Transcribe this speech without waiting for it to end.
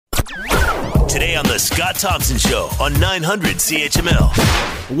Today on The Scott Thompson Show on 900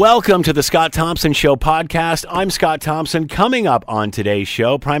 CHML. Welcome to The Scott Thompson Show podcast. I'm Scott Thompson. Coming up on today's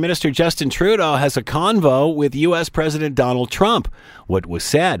show, Prime Minister Justin Trudeau has a convo with U.S. President Donald Trump. What was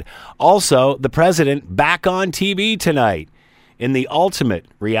said? Also, the president back on TV tonight in the ultimate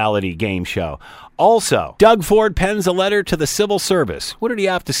reality game show. Also, Doug Ford pens a letter to the civil service. What did he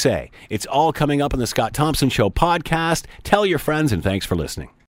have to say? It's all coming up on The Scott Thompson Show podcast. Tell your friends, and thanks for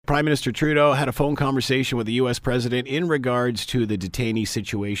listening. Prime Minister Trudeau had a phone conversation with the U.S. president in regards to the detainee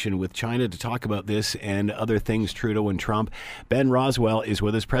situation with China. To talk about this and other things, Trudeau and Trump, Ben Roswell is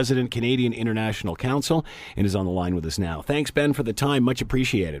with us, President, Canadian International Council, and is on the line with us now. Thanks, Ben, for the time. Much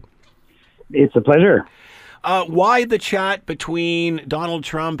appreciated. It's a pleasure. Why the chat between Donald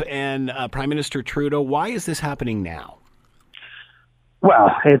Trump and Prime Minister Trudeau? Why is this happening now?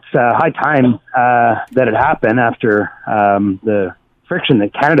 Well, it's high time that it happened after the friction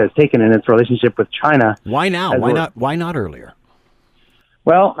that Canada has taken in its relationship with China. Why now? Why not earlier?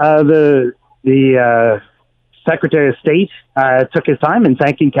 Well, the Secretary of State took his time in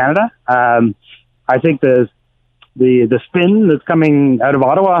thanking Canada. I think the spin that's coming out of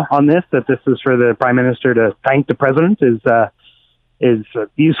Ottawa on this, that this is for the Prime Minister to thank the President, is a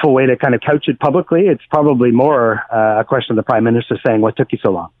useful way to kind of couch it publicly. It's probably more a question of the Prime Minister saying, what took you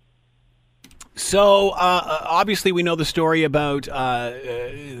so long? So, obviously, we know the story about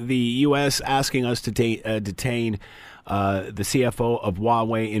the U.S. asking us to detain the CFO of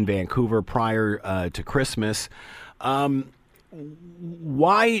Huawei in Vancouver prior to Christmas.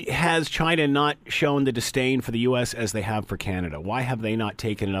 Why has China not shown the disdain for the U.S. as they have for Canada? Why have they not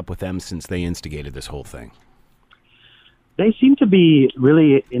taken it up with them since they instigated this whole thing? They seem to be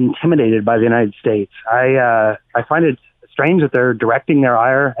really intimidated by the United States. I find it strange that they're directing their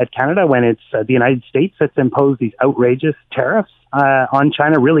ire at Canada when it's the United States that's imposed these outrageous tariffs on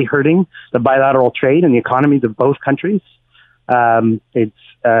China, really hurting the bilateral trade and the economies of both countries. It's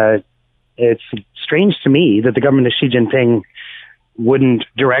strange to me that the government of Xi Jinping wouldn't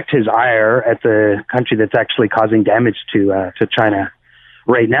direct his ire at the country that's actually causing damage to China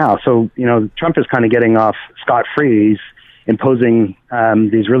right now. So, Trump is kind of getting off scot-free. He's imposing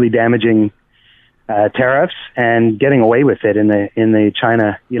these really damaging tariffs and getting away with it in the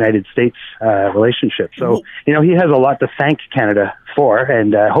China-United States relationship. So, he has a lot to thank Canada for,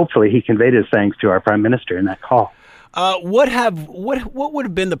 and hopefully he conveyed his thanks to our Prime Minister in that call. What would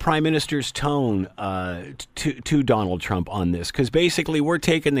have been the Prime Minister's tone to Donald Trump on this? Because basically we're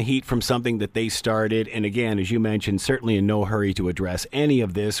taking the heat from something that they started, and again, as you mentioned, certainly in no hurry to address any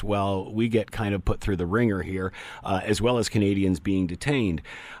of this while we get kind of put through the ringer here, as well as Canadians being detained.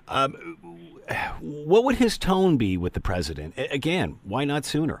 What would his tone be with the president? Again, why not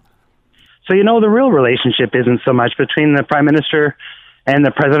sooner? So, the real relationship isn't so much between the Prime Minister and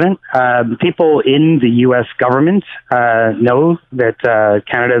the President. People in the U.S. government know that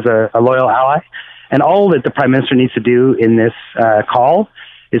Canada is a loyal ally, and all that the Prime Minister needs to do in this call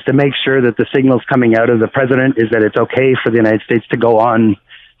is to make sure that the signals coming out of the President is that it's okay for the United States to go on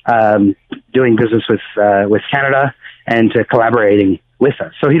doing business with Canada and to collaborating with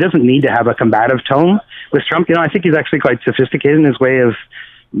us. So he doesn't need to have a combative tone with Trump. I think he's actually quite sophisticated in his way of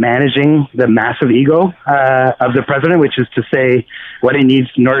managing the massive ego of the president, which is to say what he needs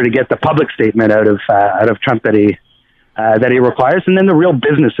in order to get the public statement out of Trump that he requires, and then the real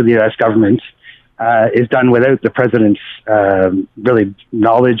business of the U.S. government is done without the president's really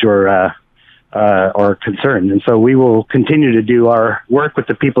knowledge or concern. And so we will continue to do our work with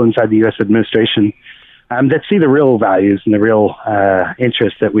the people inside the U.S. administration that see the real values and the real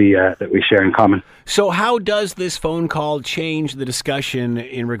interests that we share in common. So how does this phone call change the discussion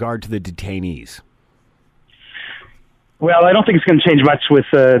in regard to the detainees? Well, I don't think it's going to change much with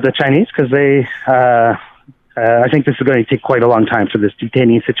the Chinese because I think this is going to take quite a long time for this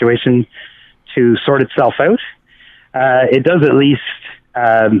detainee situation to sort itself out. It does at least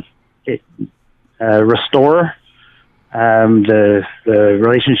restore the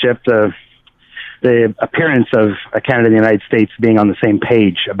relationship, the appearance of Canada and the United States being on the same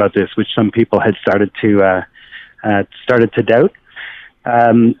page about this, which some people had started to doubt.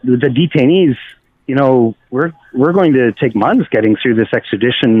 The detainees, we're going to take months getting through this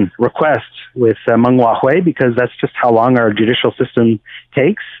extradition request with Meng Huawei because that's just how long our judicial system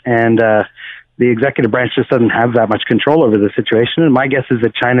takes, and the executive branch just doesn't have that much control over the situation. And my guess is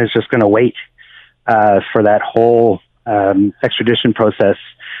that China is just going to wait for that whole extradition process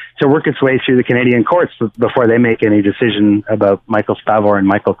to work its way through the Canadian courts before they make any decision about Michael Spavor and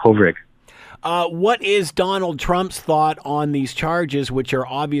Michael Kovrig. What is Donald Trump's thought on these charges, which are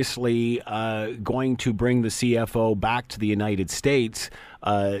obviously going to bring the CFO back to the United States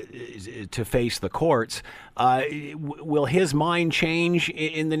to face the courts? Will his mind change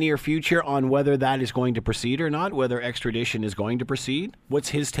in the near future on whether that is going to proceed or not, whether extradition is going to proceed? What's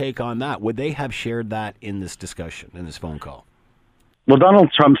his take on that? Would they have shared that in this discussion, in this phone call? Well,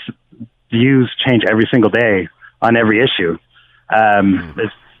 Donald Trump's views change every single day on every issue.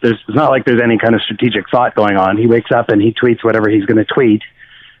 It's not like there's any kind of strategic thought going on. He wakes up and he tweets whatever he's going to tweet,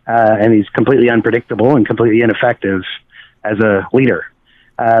 and he's completely unpredictable and completely ineffective as a leader.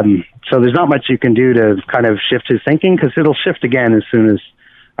 So there's not much you can do to kind of shift his thinking, because it'll shift again as soon as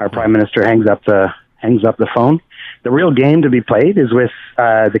our prime minister hangs up the phone. The real game to be played is with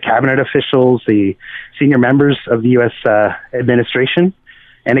the cabinet officials, the senior members of the U.S. Administration.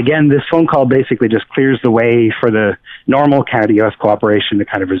 And again, this phone call basically just clears the way for the normal Canada-U.S. cooperation to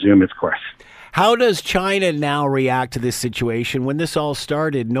kind of resume its course. How does China now react to this situation? When this all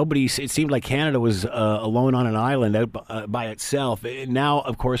started, it seemed like Canada was alone on an island out by itself. Now,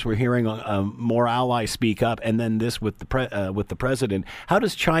 of course, we're hearing more allies speak up, and then this with the president. How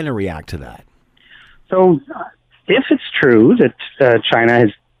does China react to that? So, if it's true that China has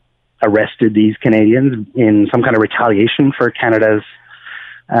arrested these Canadians in some kind of retaliation for Canada's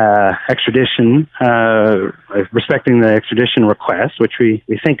extradition, respecting the extradition request, which we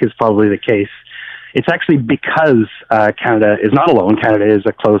think is probably the case, it's actually because Canada is not alone. Canada is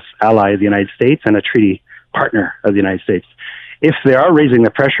a close ally of the United States and a treaty partner of the United States. If they are raising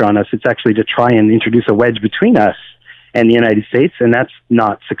the pressure on us, it's actually to try and introduce a wedge between us and the United States, and that's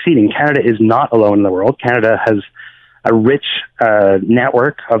not succeeding. Canada is not alone in the world. Canada has a rich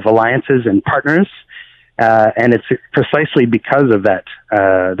network of alliances and partners, and it's precisely because of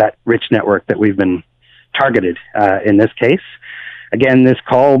that rich network that we've been targeted in this case. Again, this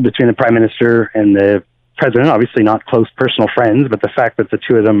call between the Prime Minister and the President, obviously not close personal friends, but the fact that the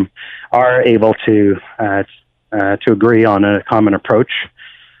two of them are able to agree on a common approach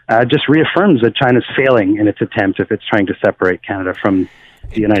just reaffirms that China's failing in its attempt if it's trying to separate Canada from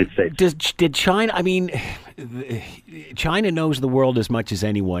the United States. Did China, China knows the world as much as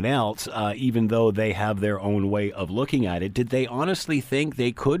anyone else, even though they have their own way of looking at it. Did they honestly think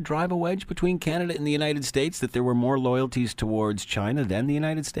they could drive a wedge between Canada and the United States, that there were more loyalties towards China than the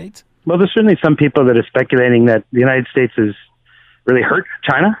United States? Well, there's certainly some people that are speculating that the United States has really hurt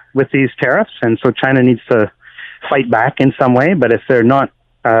China with these tariffs, and so China needs to fight back in some way. But if they're not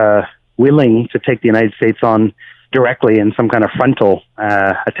willing to take the United States on directly in some kind of frontal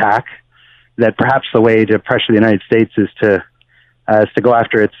attack, that perhaps the way to pressure the United States is to go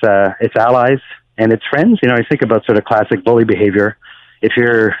after its allies and its friends. You know, I think about sort of classic bully behavior. If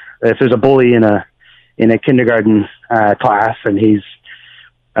there's a bully in a kindergarten class and he's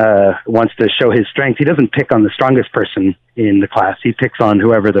wants to show his strength, he doesn't pick on the strongest person in the class. He picks on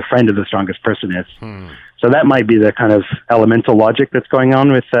whoever the friend of the strongest person is. So that might be the kind of elemental logic that's going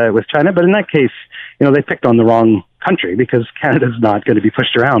on with China. But in that case, you know, they picked on the wrong country, because Canada's not going to be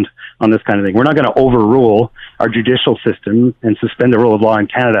pushed around on this kind of thing. We're not going to overrule our judicial system and suspend the rule of law in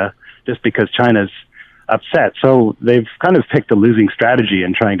Canada just because China's upset. So they've kind of picked a losing strategy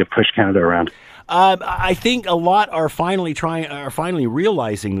in trying to push Canada around. I think a lot are finally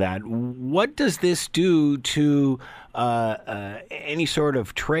realizing that. What does this do to any sort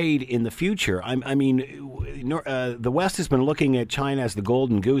of trade in the future? I mean, the West has been looking at China as the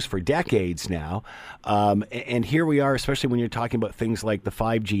golden goose for decades now, and here we are, especially when you're talking about things like the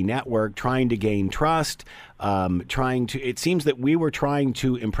 5G network, trying to gain trust, it seems that we were trying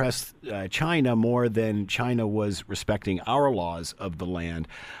to impress China more than China was respecting our laws of the land.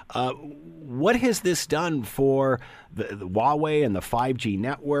 What has this done for the Huawei and the 5G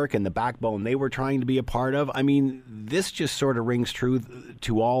network and the backbone they were trying to be a part of? I mean, this just sort of rings true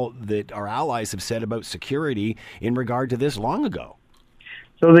to all that our allies have said about security in regard to this long ago.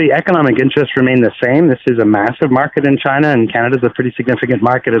 So the economic interests remain the same. This is a massive market in China, and Canada's a pretty significant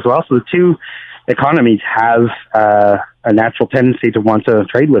market as well. So the two economies have a natural tendency to want to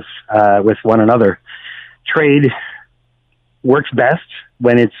trade with one another. Trade works best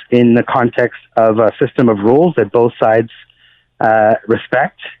when it's in the context of a system of rules that both sides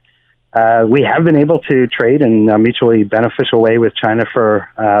respect. We have been able to trade in a mutually beneficial way with China for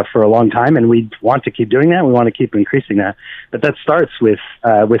a long time, and we want to keep doing that. We want to keep increasing that, but that starts with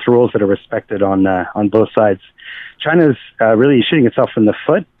rules that are respected on both sides. China's really shooting itself in the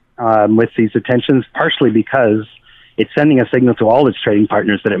foot with these attentions, partially because it's sending a signal to all its trading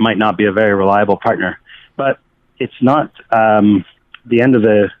partners that it might not be a very reliable partner. But it's not the end of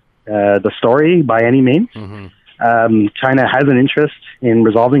the story by any means. Mm-hmm. China has an interest in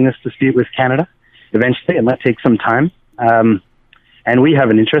resolving this dispute with Canada eventually, and that takes some time. And we have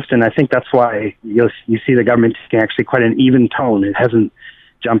an interest, and I think that's why you see the government taking actually quite an even tone. It hasn't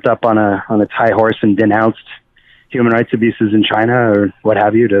jumped up on a high horse and denounced human rights abuses in China or what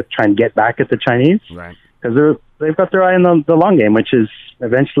have you to try and get back at the Chinese. Right. Because they've got their eye on the long game, which is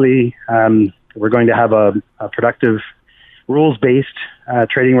eventually we're going to have a productive, rules-based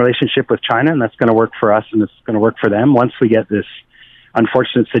trading relationship with China, and that's going to work for us and it's going to work for them once we get this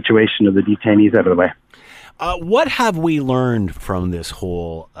unfortunate situation of the detainees out of the way. What have we learned from this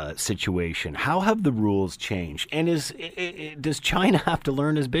whole situation? How have the rules changed? And does China have to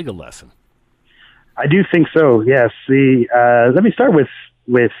learn as big a lesson? I do think so, yes. Let me start with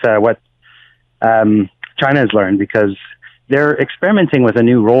what China has learned, because they're experimenting with a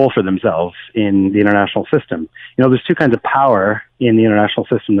new role for themselves in the international system. You know, there's two kinds of power in the international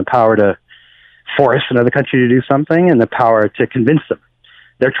system, the power to force another country to do something and the power to convince them.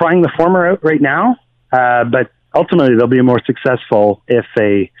 They're trying the former out right now, but ultimately they'll be more successful if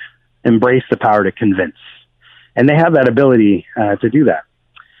they embrace the power to convince. And they have that ability to do that.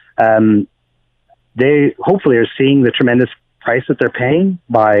 They hopefully are seeing the tremendous price that they're paying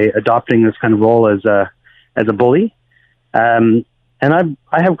by adopting this kind of role as a bully. And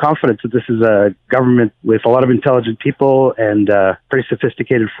I have confidence that this is a government with a lot of intelligent people and pretty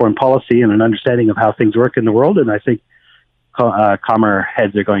sophisticated foreign policy and an understanding of how things work in the world. And I think calmer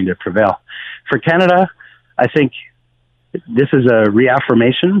heads are going to prevail. For Canada, I think this is a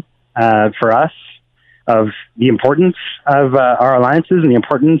reaffirmation for us of the importance of our alliances and the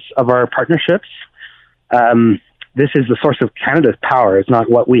importance of our partnerships. This is the source of Canada's power. It's not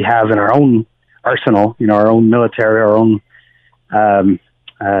what we have in our own arsenal, our own military, our own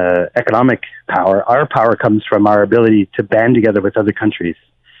economic power. Our power comes from our ability to band together with other countries.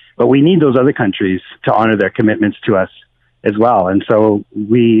 But we need those other countries to honor their commitments to us as well. And so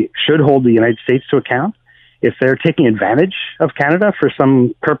we should hold the United States to account. If they're taking advantage of Canada for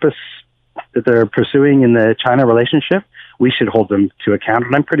some purpose that they're pursuing in the China relationship, we should hold them to account.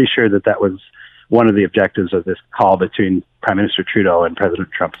 And I'm pretty sure that was one of the objectives of this call between Prime Minister Trudeau and President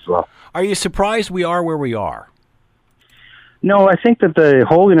Trump as well. Are you surprised we are where we are? No, I think that the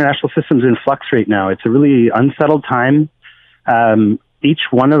whole international system's in flux right now. It's a really unsettled time. Each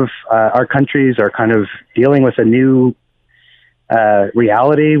one of our countries are kind of dealing with a new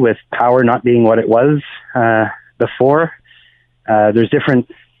reality, with power not being what it was before. There's different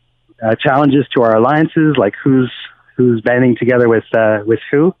challenges to our alliances, like who's banding together with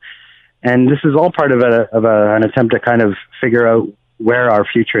who. And this is all part of an attempt to kind of figure out where our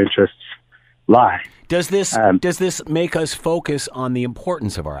future interests lie. Does this make us focus on the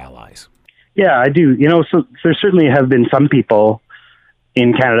importance of our allies? Yeah, I do. So there certainly have been some people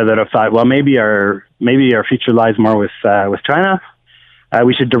in Canada that have thought, well, maybe our future lies more with China.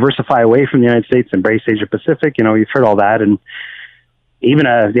 We should diversify away from the United States, embrace Asia Pacific. You've heard all that, and even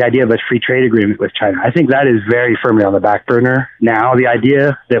the idea of a free trade agreement with China. I think that is very firmly on the back burner now. The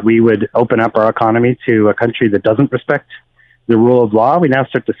idea that we would open up our economy to a country that doesn't respect the rule of law, we now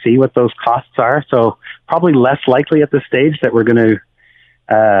start to see what those costs are. So probably less likely at this stage that we're going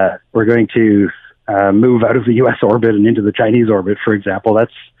to move out of the U.S. orbit and into the Chinese orbit, for example.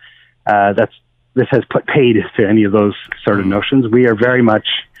 This has put paid to any of those sort of notions. We are very much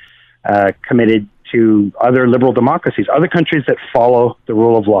committed to other liberal democracies, other countries that follow the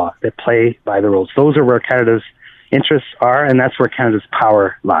rule of law, that play by the rules. Those are where Canada's interests are, and that's where Canada's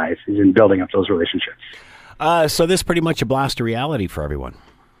power lies, is in building up those relationships. So this is pretty much a blast of reality for everyone.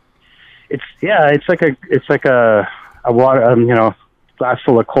 It's like a water, glass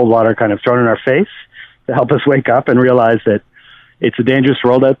full of cold water kind of thrown in our face to help us wake up and realize that it's a dangerous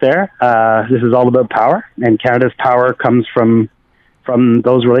world out there. This is all about power, and Canada's power comes from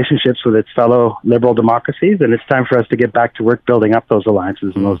those relationships with its fellow liberal democracies, and it's time for us to get back to work building up those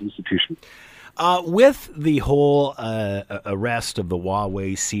alliances and those institutions. With the whole arrest of the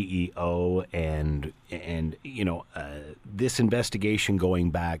Huawei CEO and this investigation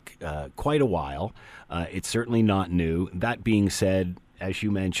going back quite a while, it's certainly not new. That being said, as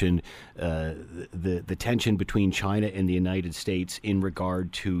you mentioned, the tension between China and the United States in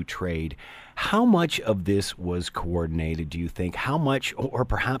regard to trade. How much of this was coordinated, do you think? How much, or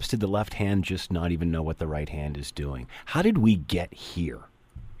perhaps did the left hand just not even know what the right hand is doing? How did we get here?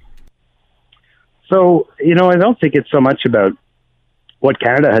 So, I don't think it's so much about what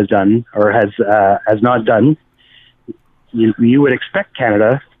Canada has done or has not done. You would expect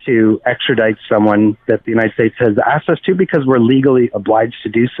Canada to extradite someone that the United States has asked us to, because we're legally obliged to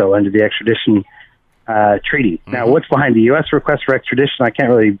do so under the extradition treaty. Mm-hmm. Now, what's behind the U.S. request for extradition, I can't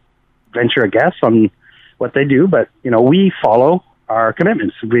really venture a guess on what they do, but we follow our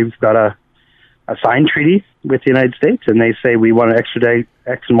commitments. We've got a signed treaty with the United States, and they say we want to extradite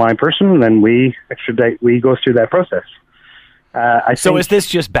X and Y person, and then we extradite. We go through that process. So is this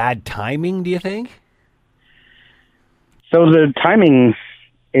just bad timing, do you think? So the timing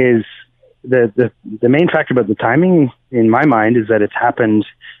is the main factor about the timing, in my mind, is that it's happened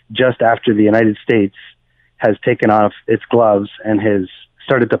just after the United States has taken off its gloves and has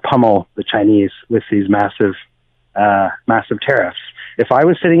started to pummel the Chinese with these massive tariffs. If I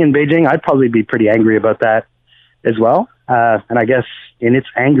was sitting in Beijing, I'd probably be pretty angry about that as well. And I guess in its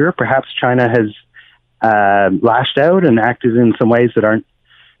anger, perhaps China has lashed out and acted in some ways that aren't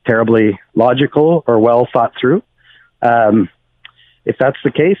terribly logical or well thought through. If that's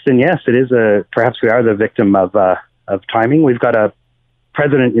the case, then yes, it is perhaps we are the victim of timing. We've got a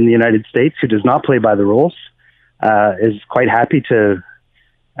president in the United States who does not play by the rules, is quite happy to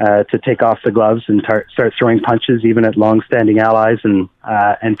take off the gloves and start throwing punches even at long-standing allies and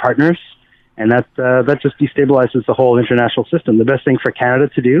partners, and that just destabilizes the whole international system. The best thing for Canada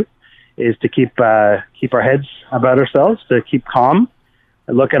to do is to keep our heads about ourselves, to keep calm,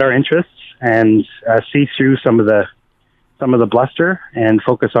 look at our interests, and see through some of the bluster and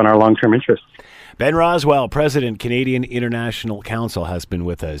focus on our long-term interests. Ben Roswell, President, Canadian International Council, has been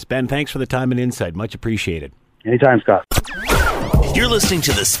with us. Ben, thanks for the time and insight. Much appreciated. Anytime, Scott. You're listening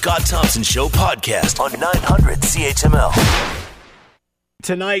to the Scott Thompson Show podcast on 900 CHML.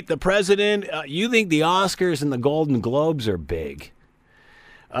 Tonight, the president, you think the Oscars and the Golden Globes are big.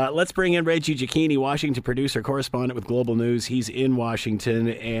 Let's bring in Reggie Giacchini, Washington producer, correspondent with Global News. He's in Washington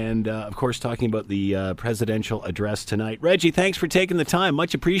and, of course, talking about the presidential address tonight. Reggie, thanks for taking the time.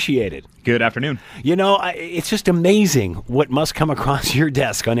 Much appreciated. Good afternoon. It's just amazing what must come across your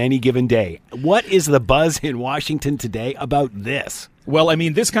desk on any given day. What is the buzz in Washington today about this? Well, I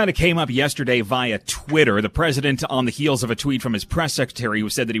mean, this kind of came up yesterday via Twitter. The president, on the heels of a tweet from his press secretary who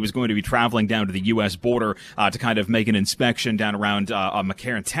said that he was going to be traveling down to the U.S. border to kind of make an inspection down around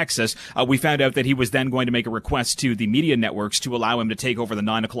McCarran, Texas, we found out that he was then going to make a request to the media networks to allow him to take over the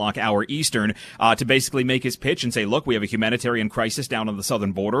 9 o'clock hour Eastern to basically make his pitch and say, look, we have a humanitarian crisis down on the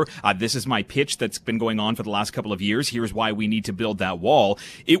southern border. This is my pitch that's been going on for the last couple of years. Here's why we need to build that wall.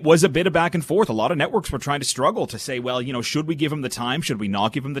 It was a bit of back and forth. A lot of networks were trying to struggle to say, well, should we give him the time? Should we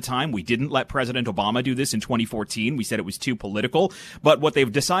not give him the time? We didn't let President Obama do this in 2014. We said it was too political. But what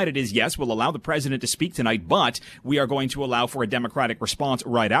they've decided is, yes, we'll allow the president to speak tonight, but we are going to allow for a Democratic response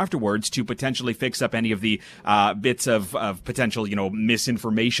right afterwards to potentially fix up any of the bits of potential,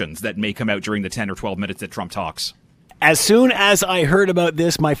 misinformations that may come out during the 10 or 12 minutes that Trump talks. As soon as I heard about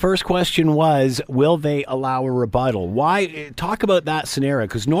this, my first question was, will they allow a rebuttal? Why? Talk about that scenario,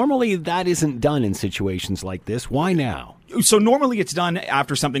 because normally that isn't done in situations like this. Why now? So normally it's done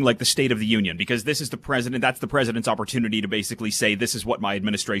after something like the State of the Union, because this is the president. That's the president's opportunity to basically say, this is what my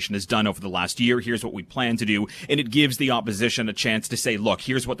administration has done over the last year. Here's what we plan to do. And it gives the opposition a chance to say, look,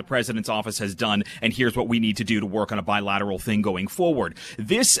 here's what the president's office has done. And here's what we need to do to work on a bilateral thing going forward.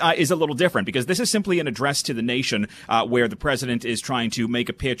 This is a little different because this is simply an address to the nation where the president is trying to make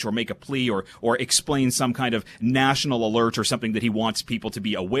a pitch or make a plea or explain some kind of national alert or something that he wants people to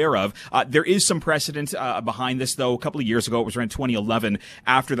be aware of. There is some precedent behind this, though. A couple of years ago, it was around 2011,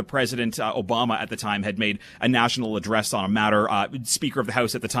 after the president, Obama at the time, had made a national address on a matter. Speaker of the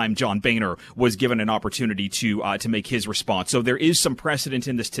House at the time, John Boehner, was given an opportunity to make his response. So there is some precedent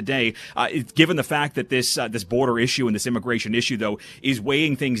in this today. Given the fact that this border issue and this immigration issue, though, is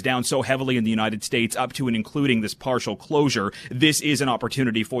weighing things down so heavily in the United States, up to and including this partial closure, this is an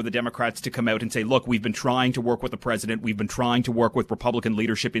opportunity for the Democrats to come out and say, look, we've been trying to work with the president. We've been trying to work with Republican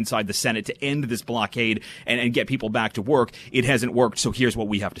leadership inside the Senate to end this blockade and get people back to work. It hasn't worked, so here's what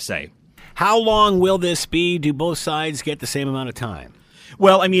we have to say. How long will this be? Do both sides get the same amount of time?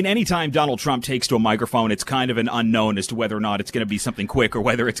 Well, I mean, anytime Donald Trump takes to a microphone, it's kind of an unknown as to whether or not it's going to be something quick or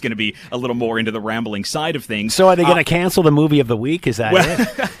whether it's going to be a little more into the rambling side of things. So are they going to cancel the movie of the week? Is that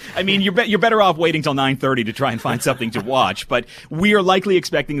it? I mean, you're better off waiting till 9:30 to try and find something to watch. But we are likely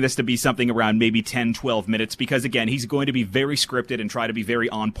expecting this to be something around maybe 10, 12 minutes because, again, he's going to be very scripted and try to be very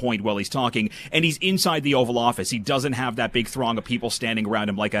on point while he's talking. And he's inside the Oval Office. He doesn't have that big throng of people standing around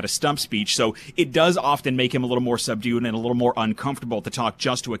him like at a stump speech. So it does often make him a little more subdued and a little more uncomfortable to talk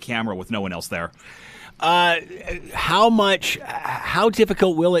just to a camera with no one else there. How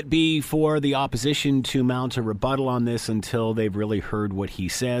difficult will it be for the opposition to mount a rebuttal on this until they've really heard what he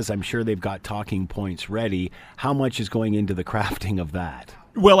says? I'm sure they've got talking points ready. How much is going into the crafting of that?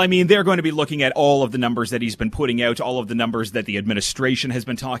 Well, I mean, they're going to be looking at all of the numbers that he's been putting out, all of the numbers that the administration has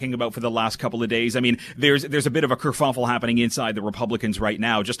been talking about for the last couple of days. I mean, there's a bit of a kerfuffle happening inside the Republicans right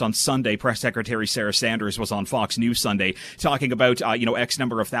now. Just on Sunday, Press Secretary Sarah Sanders was on Fox News Sunday talking about, X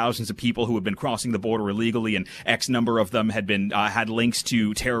number of thousands of people who have been crossing the border illegally, and X number of them had been had links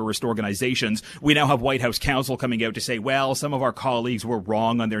to terrorist organizations. We now have White House counsel coming out to say, well, some of our colleagues were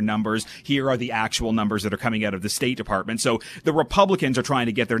wrong on their numbers. Here are the actual numbers that are coming out of the State Department. So the Republicans are trying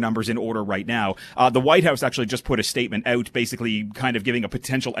to get their numbers in order right now. The White House actually just put a statement out, basically kind of giving a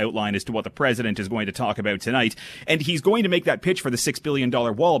potential outline as to what the president is going to talk about tonight. And he's going to make that pitch for the $6 billion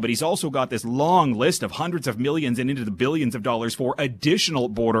wall, but he's also got this long list of hundreds of millions and into the billions of dollars for additional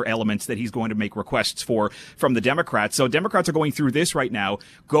border elements that he's going to make requests for from the Democrats. So Democrats are going through this right now,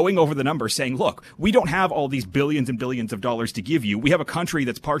 going over the numbers, saying, look, we don't have all these billions and billions of dollars to give you. We have a country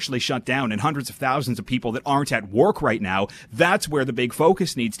that's partially shut down and hundreds of thousands of people that aren't at work right now. That's where the big focus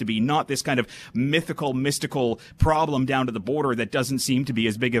needs to be, not this kind of mystical problem down to the border that doesn't seem to be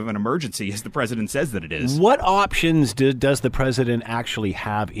as big of an emergency as the president says that it is. What options does the president actually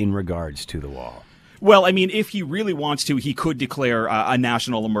have in regards to the wall? Well, I mean, if he really wants to, he could declare a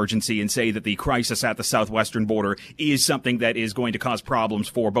national emergency and say that the crisis at the southwestern border is something that is going to cause problems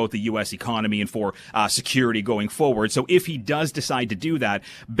for both the U.S. economy and for security going forward. So if he does decide to do that,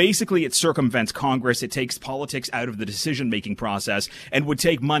 basically it circumvents Congress. It takes politics out of the decision-making process and would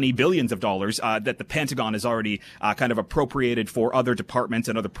take money, billions of dollars, that the Pentagon has already kind of appropriated for other departments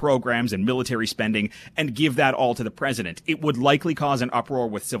and other programs and military spending, and give that all to the president. It would likely cause an uproar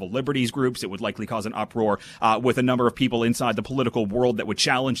with civil liberties groups. It would likely cause an uproar with a number of people inside the political world that would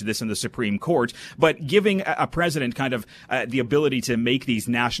challenge this in the Supreme Court. But giving a president kind of the ability to make these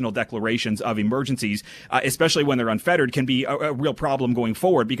national declarations of emergencies, especially when they're unfettered, can be a real problem going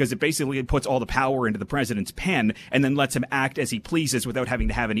forward, because it basically puts all the power into the president's pen and then lets him act as he pleases without having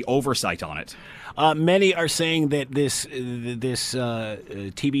to have any oversight on it. Many are saying that this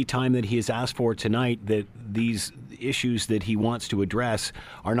TV time that he has asked for tonight, that these issues that he wants to address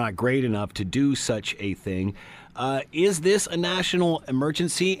are not great enough to do such a thing. Is this a national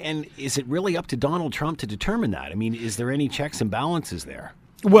emergency, and is it really up to Donald Trump to determine that? I mean, is there any checks and balances there?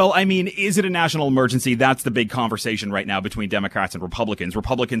 Well, I mean, is it a national emergency? That's the big conversation right now between Democrats and Republicans.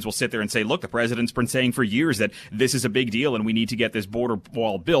 Republicans will sit there and say, look, the president's been saying for years that this is a big deal and we need to get this border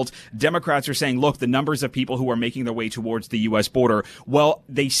wall built. Democrats are saying, look, the numbers of people who are making their way towards the U.S. border, well,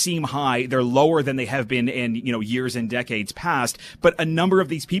 they seem high. They're lower than they have been in, years and decades past. But a number of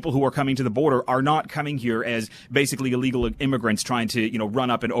these people who are coming to the border are not coming here as basically illegal immigrants trying to, run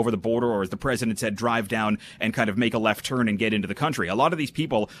up and over the border, or as the president said, drive down and kind of make a left turn and get into the country. A lot of these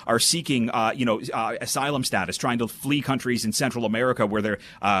people are seeking, asylum status, trying to flee countries in Central America where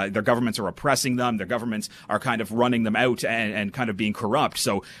their governments are oppressing them. Their governments are kind of running them out and kind of being corrupt.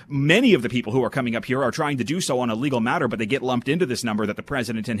 So many of the people who are coming up here are trying to do so on a legal matter, but they get lumped into this number that the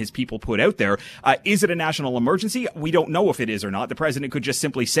president and his people put out there. Is it a national emergency? We don't know if it is or not. The president could just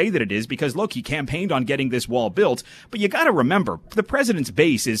simply say that it is because, look, he campaigned on getting this wall built. But you got to remember, the president's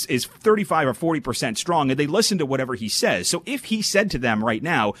base is 35 or 40% strong, and they listen to whatever he says. So if he said to them right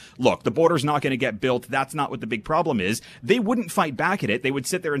now, look, the border's not going to get built, that's not what the big problem is, they wouldn't fight back at it. They would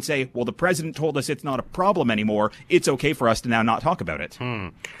sit there and say, well, the president told us it's not a problem anymore. It's okay for us to now not talk about it.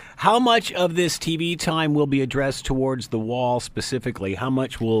 How much of this TV time will be addressed towards the wall specifically? How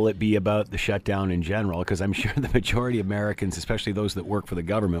much will it be about the shutdown in general? Because I'm sure the majority of Americans, especially those that work for the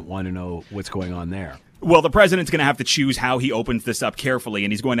government, want to know what's going on there. Well, the president's going to have to choose how he opens this up carefully,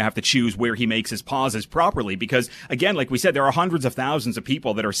 and he's going to have to choose where he makes his pauses properly because, again, like we said, there are hundreds of thousands of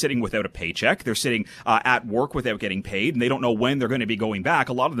people that are sitting without a paycheck. They're sitting at work without getting paid, and they don't know when they're going to be going back.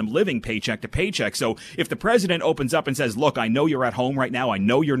 A lot of them living paycheck to paycheck. So if the president opens up and says, look, I know you're at home right now, I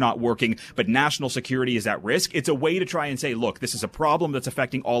know you're not working, but national security is at risk, it's a way to try and say, look, this is a problem that's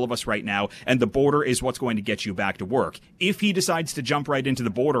affecting all of us right now, and the border is what's going to get you back to work. If he decides to jump right into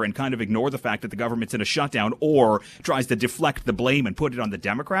the border and kind of ignore the fact that the government's in a shutdown, or tries to deflect the blame and put it on the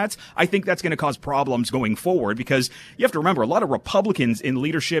Democrats, I think that's going to cause problems going forward because you have to remember a lot of Republicans in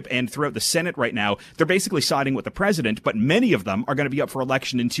leadership and throughout the Senate right now, they're basically siding with the president, but many of them are going to be up for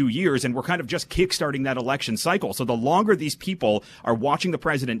election in 2 years, and we're kind of just kickstarting that election cycle. So the longer these people are watching the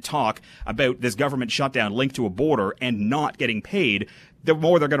president talk about this government shutdown linked to a border and not getting paid, the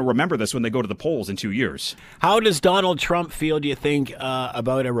more they're going to remember this when they go to the polls in 2 years. How does Donald Trump feel, do you think,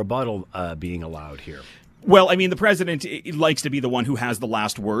 about a rebuttal being allowed here? Well, I mean, the president likes to be the one who has the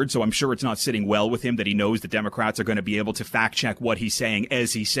last word, so I'm sure it's not sitting well with him that he knows the Democrats are going to be able to fact check what he's saying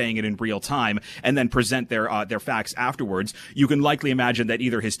as he's saying it in real time and then present their facts afterwards. You can likely imagine that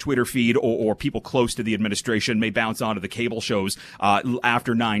either his Twitter feed or people close to the administration may bounce onto the cable shows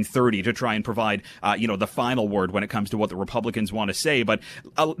after 9:30 to try and provide the final word when it comes to what the Republicans want to say. But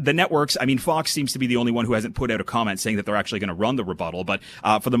the networks, I mean, Fox seems to be the only one who hasn't put out a comment saying that they're actually going to run the rebuttal. But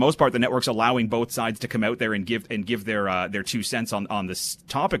for the most part, the network's allowing both sides to come out there and give their 2 cents on this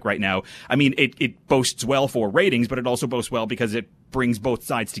topic right now. I mean, it boasts well for ratings, but it also boasts well because it brings both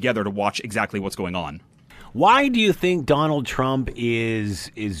sides together to watch exactly what's going on. Why do you think Donald Trump is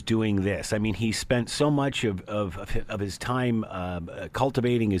doing this? I mean, he spent so much of his time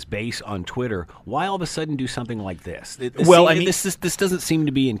cultivating his base on Twitter. Why all of a sudden do something like this? This doesn't seem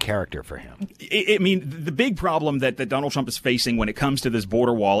to be in character for him. I mean, the big problem that Donald Trump is facing when it comes to this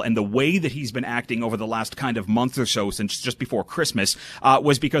border wall and the way that he's been acting over the last kind of month or so since just before Christmas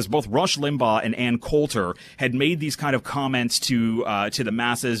was because both Rush Limbaugh and Ann Coulter had made these kind of comments to the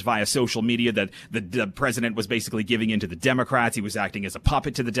masses via social media that the president was basically giving in to the Democrats. He was acting as a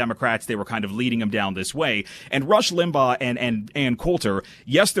puppet to the Democrats. They were kind of leading him down this way. And Rush Limbaugh and Ann Coulter,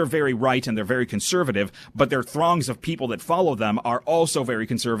 yes, they're very right and they're very conservative, but their throngs of people that follow them are also very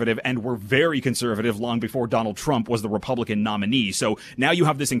conservative and were very conservative long before Donald Trump was the Republican nominee. So now you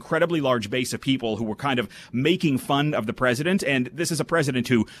have this incredibly large base of people who were kind of making fun of the president. And this is a president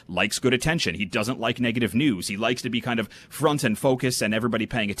who likes good attention. He doesn't like negative news. He likes to be kind of front and focus and everybody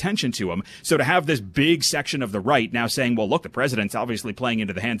paying attention to him. So to have this big section of the right now saying, well, look, the president's obviously playing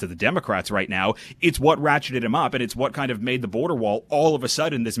into the hands of the Democrats right now. It's what ratcheted him up, and it's what kind of made the border wall all of a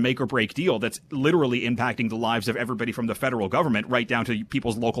sudden this make or break deal that's literally impacting the lives of everybody from the federal government right down to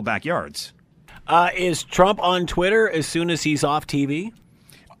people's local backyards. Is Trump on Twitter as soon as he's off TV?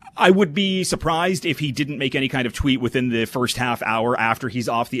 I would be surprised if he didn't make any kind of tweet within the first half hour after he's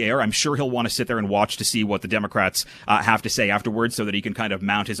off the air. I'm sure he'll want to sit there and watch to see what the Democrats have to say afterwards so that he can kind of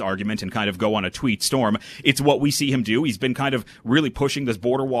mount his argument and kind of go on a tweet storm. It's what we see him do. He's been kind of really pushing this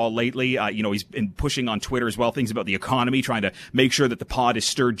border wall lately. He's been pushing on Twitter as well things about the economy, trying to make sure that the pot is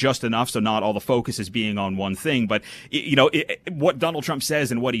stirred just enough so not all the focus is being on one thing. But, what Donald Trump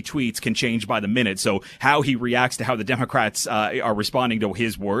says and what he tweets can change by the minute. So how he reacts to how the Democrats are responding to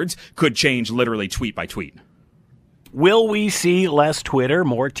his words could change literally tweet by tweet. Will we see less Twitter,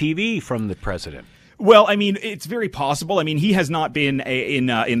 more TV from the president? Well, I mean, it's very possible. I mean, he has not been in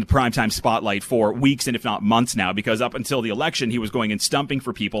the primetime spotlight for weeks and if not months now, because up until the election, he was going and stumping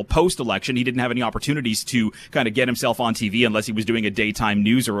for people. Post-election, he didn't have any opportunities to kind of get himself on TV unless he was doing a daytime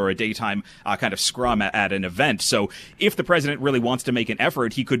newser or a daytime kind of scrum at an event. So if the president really wants to make an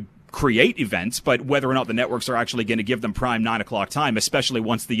effort, he could create events, but whether or not the networks are actually going to give them prime 9 o'clock time, especially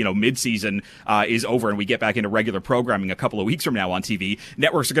once the mid-season is over and we get back into regular programming a couple of weeks from now on TV,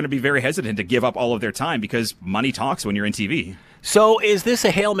 networks are going to be very hesitant to give up all of their time because money talks when you're in TV. So is this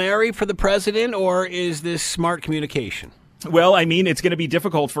a Hail Mary for the president, or is this smart communication? Well, I mean, it's going to be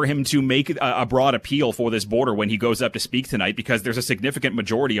difficult for him to make a broad appeal for this border when he goes up to speak tonight because there's a significant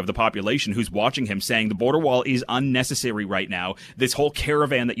majority of the population who's watching him saying the border wall is unnecessary right now. This whole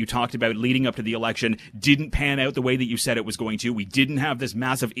caravan that you talked about leading up to the election didn't pan out the way that you said it was going to. We didn't have this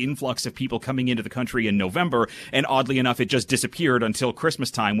massive influx of people coming into the country in November, and oddly enough, it just disappeared until Christmas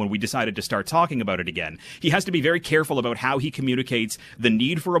time when we decided to start talking about it again. He has to be very careful about how he communicates the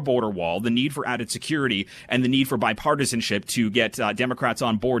need for a border wall, the need for added security, and the need for bipartisanship to get Democrats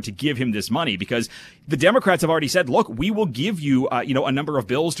on board to give him this money, because the Democrats have already said, look, we will give you, a number of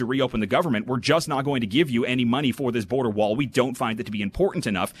bills to reopen the government. We're just not going to give you any money for this border wall. We don't find it to be important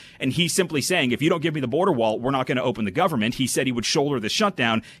enough. And he's simply saying, if you don't give me the border wall, we're not going to open the government. He said he would shoulder the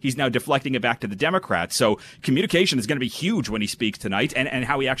shutdown. He's now deflecting it back to the Democrats. So communication is going to be huge when he speaks tonight and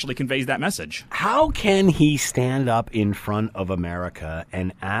how he actually conveys that message. How can he stand up in front of America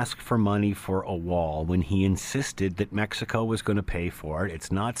and ask for money for a wall when he insisted that Mexico was going to pay for it?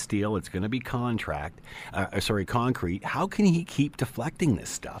 It's not steel. It's going to be concrete. How can he keep deflecting this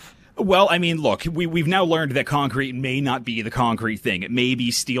stuff? Well, I mean, look, we've now learned that concrete may not be the concrete thing. It may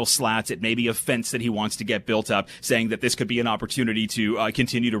be steel slats. It may be a fence that he wants to get built up, saying that this could be an opportunity to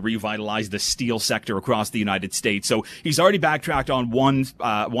continue to revitalize the steel sector across the United States. So he's already backtracked on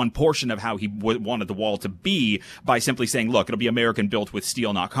one portion of how he wanted the wall to be by simply saying, look, it'll be American built with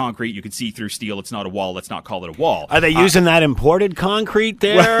steel, not concrete. You can see through steel. It's not a wall. Let's not call it a wall. Are they using that imported concrete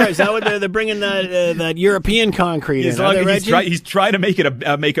there? Is that what they're bringing that European concrete in? He's trying to make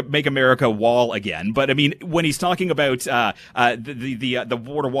it America wall again. But I mean, when he's talking about the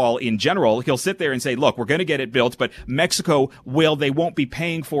border wall in general, he'll sit there and say, look, we're going to get it built, but Mexico, well, they won't be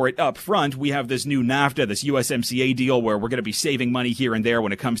paying for it up front. We have this new NAFTA, this USMCA deal where we're going to be saving money here and there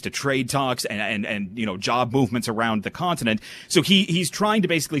when it comes to trade talks and job movements around the continent. So he's trying to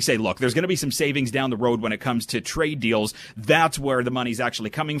basically say, look, there's going to be some savings down the road when it comes to trade deals. That's where the money's actually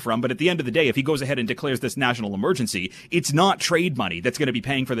coming from. But at the end of the day, if he goes ahead and declares this national emergency, it's not trade money that's going to be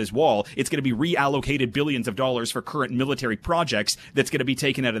paying for this wall. It's going to be reallocated billions of dollars for current military projects that's going to be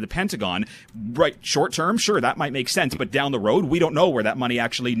taken out of the Pentagon. Right, short term, sure, that might make sense. But down the road, we don't know where that money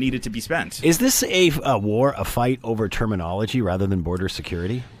actually needed to be spent. Is this a war, a fight over terminology rather than border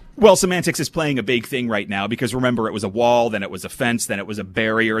security? Well, semantics is playing a big thing right now because remember, it was a wall, then it was a fence, then it was a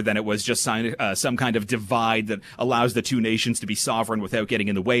barrier, then it was just some kind of divide that allows the two nations to be sovereign without getting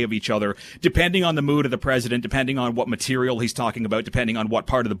in the way of each other. Depending on the mood of the president, depending on what material he's talking about, depending on what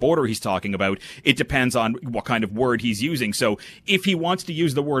part of the border he's talking about, it depends on what kind of word he's using. So if he wants to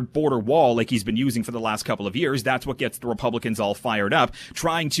use the word border wall like he's been using for the last couple of years, that's what gets the Republicans all fired up.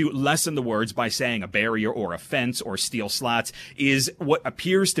 Trying to lessen the words by saying a barrier or a fence or steel slats is what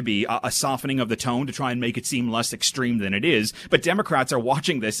appears to be a softening of the tone to try and make it seem less extreme than it is. But Democrats are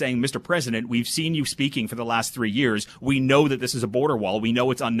watching this saying, Mr. President, we've seen you speaking for the last 3 years. We know that this is a border wall. We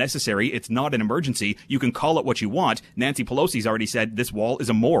know it's unnecessary. It's not an emergency. You can call it what you want. Nancy Pelosi's already said this wall is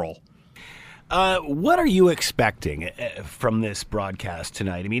immoral. What are you expecting from this broadcast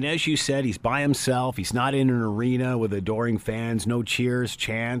tonight? I mean, as you said, he's by himself. He's not in an arena with adoring fans, no cheers,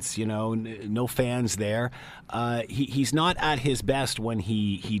 chants, no fans there. He's not at his best when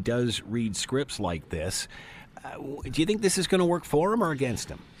he does read scripts like this. Do you think this is going to work for him or against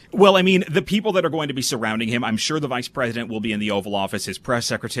him? Well, I mean, the people that are going to be surrounding him, I'm sure the vice president will be in the Oval Office, his press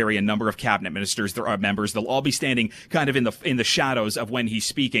secretary, a number of cabinet ministers, there are members. They'll all be standing kind of in the shadows of when he's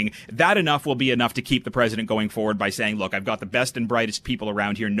speaking. That enough will be enough to keep the president going forward by saying, look, I've got the best and brightest people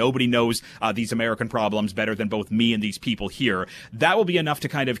around here. Nobody knows these American problems better than both me and these people here. That will be enough to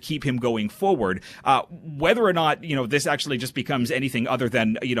kind of keep him going forward. Whether or not, this actually just becomes anything other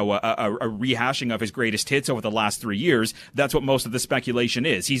than, a rehashing of his greatest hits over the last 3 years, that's what most of the speculation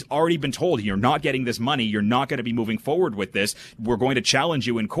is. He's already been told you're not getting this money. You're not going to be moving forward with this. We're going to challenge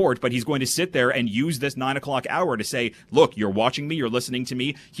you in court, but he's going to sit there and use this 9 o'clock hour to say, look, you're watching me. You're listening to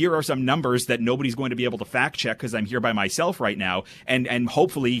me. Here are some numbers that nobody's going to be able to fact check because I'm here by myself right now. And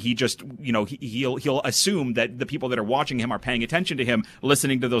hopefully he just, he'll assume that the people that are watching him are paying attention to him,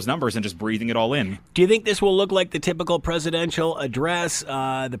 listening to those numbers and just breathing it all in. Do you think this will look like the typical presidential address,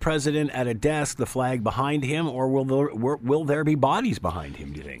 the president at a desk, the flag behind him, or will there be bodies behind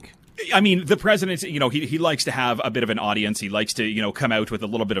him, do you think? I mean, the president, he likes to have a bit of an audience. He likes to, come out with a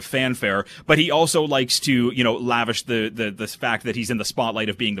little bit of fanfare, but he also likes to, lavish the fact that he's in the spotlight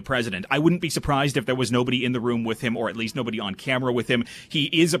of being the president. I wouldn't be surprised if there was nobody in the room with him, or at least nobody on camera with him. He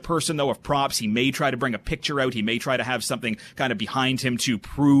is a person, though, of props. He may try to bring a picture out. He may try to have something kind of behind him to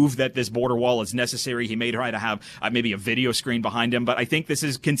prove that this border wall is necessary. He may try to have maybe a video screen behind him, but I think this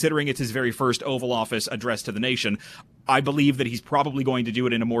is, considering it's his very first Oval Office address to the nation, I believe that he's probably going to do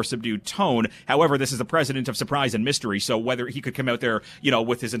it in a more subdued tone. However, this is the president of surprise and mystery, so whether he could come out there,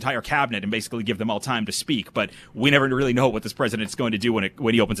 with his entire cabinet and basically give them all time to speak, but we never really know what this president's going to do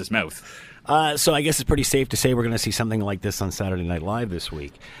when he opens his mouth. So I guess it's pretty safe to say we're going to see something like this on Saturday Night Live this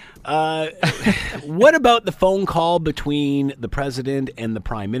week. What about the phone call between the president and the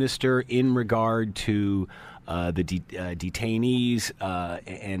prime minister in regard to the detainees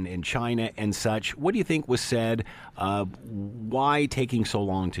and in China and such? What do you think was said? Why taking so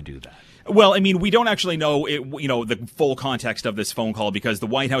long to do that? Well, I mean, we don't actually know, the full context of this phone call because the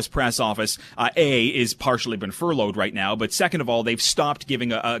White House press office, is partially been furloughed right now. But second of all, they've stopped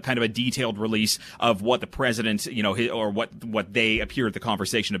giving a kind of a detailed release of what the president, or what they appeared the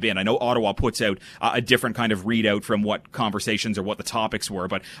conversation to be. And I know Ottawa puts out a different kind of readout from what conversations or what the topics were.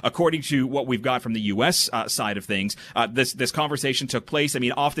 But according to what we've got from the U.S. Side of things, this conversation took place. I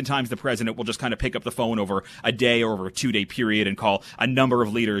mean, oftentimes the president will just kind of pick up the phone over a day or over a 2-day period and call a number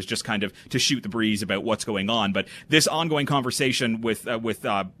of leaders just kind of to shoot the breeze about what's going on. But this ongoing conversation with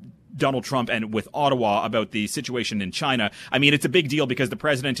Donald Trump and with Ottawa about the situation in China, I mean, it's a big deal because the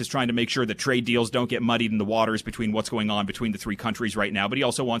president is trying to make sure that trade deals don't get muddied in the waters between what's going on between the three countries right now. But he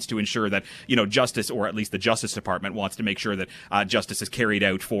also wants to ensure that, justice, or at least the Justice Department wants to make sure that justice is carried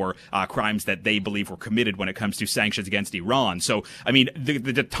out for crimes that they believe were committed when it comes to sanctions against Iran. So, I mean,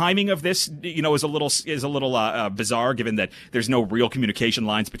 the timing of this, is a little bizarre, given that there's no real communication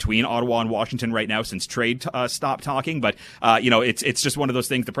lines between Ottawa and Washington right now since trade stopped talking. But, it's just one of those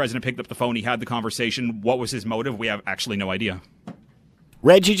things. The president picked up the phone. He had the conversation. What was his motive? We have actually no idea.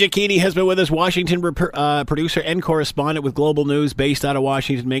 Reggie Giacchini has been with us, Washington producer and correspondent with Global News based out of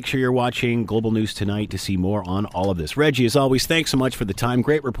Washington. Make sure you're watching Global News Tonight to see more on all of this. Reggie, as always, thanks so much for the time.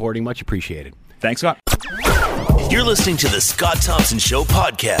 Great reporting. Much appreciated. Thanks, Scott. You're listening to the Scott Thompson Show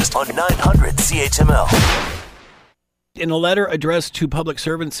podcast on 900 CHML. In a letter addressed to public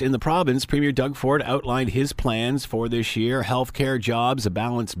servants in the province, Premier Doug Ford outlined his plans for this year: healthcare, jobs, a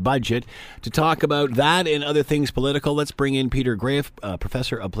balanced budget. To talk about that and other things political, let's bring in Peter Graefe,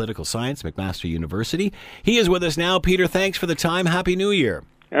 professor of political science, McMaster University. He is with us now. Peter, thanks for the time. Happy New Year.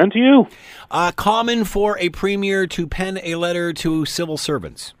 And to you. Common for a premier to pen a letter to civil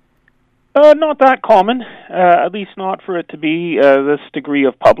servants? Not that common, at least not for it to be this degree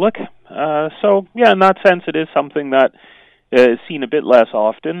of public. So, in that sense, it is something that is seen a bit less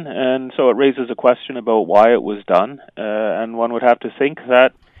often, and so it raises a question about why it was done. And one would have to think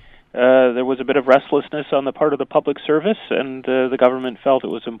that there was a bit of restlessness on the part of the public service, and the government felt it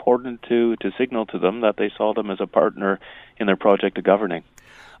was important to signal to them that they saw them as a partner in their project of governing.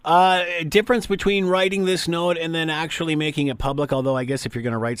 Difference between writing this note and then actually making it public, although I guess if you're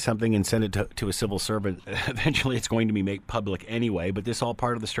going to write something and send it to a civil servant, eventually it's going to be made public anyway, but this all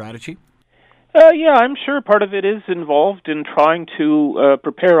part of the strategy? I'm sure part of it is involved in trying to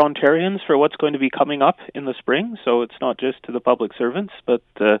prepare Ontarians for what's going to be coming up in the spring, so it's not just to the public servants, but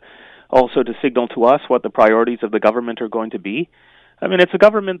also to signal to us what the priorities of the government are going to be. I mean, it's a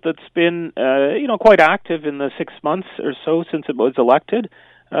government that's been, quite active in the 6 months or so since it was elected,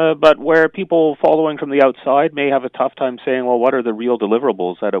 but where people following from the outside may have a tough time saying, well, what are the real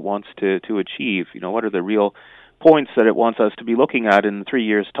deliverables that it wants to achieve? What are the real points that it wants us to be looking at in 3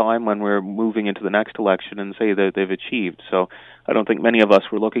 years' time when we're moving into the next election and say that they've achieved? So I don't think many of us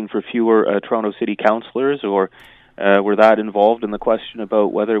were looking for fewer Toronto City councillors or were that involved in the question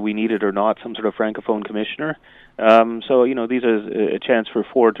about whether we needed or not some sort of francophone commissioner. These are a chance for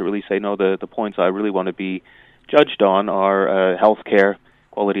Ford to really say, no, the points I really want to be judged on are healthcare,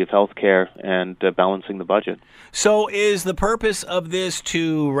 quality of healthcare, and balancing the budget. So is the purpose of this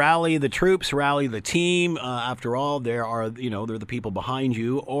to rally the troops, rally the team? After all, they're the people behind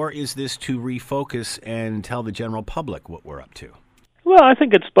you, or is this to refocus and tell the general public what we're up to? Well, I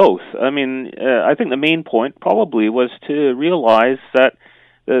think it's both. I mean, I think the main point probably was to realize that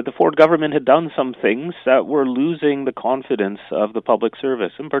the Ford government had done some things that were losing the confidence of the public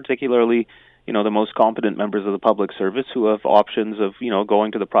service, and particularly, the most competent members of the public service who have options of,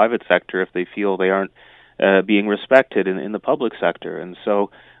 going to the private sector if they feel they aren't being respected in the public sector. And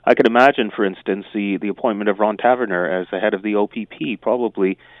so I could imagine, for instance, the appointment of Ron Taverner as the head of the OPP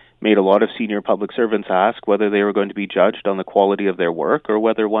probably made a lot of senior public servants ask whether they were going to be judged on the quality of their work or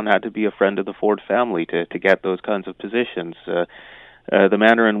whether one had to be a friend of the Ford family to get those kinds of positions. The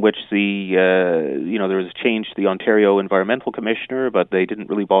manner in which there was a change to the Ontario Environmental Commissioner, but they didn't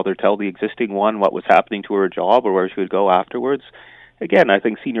really bother tell the existing one what was happening to her job or where she would go afterwards. Again, I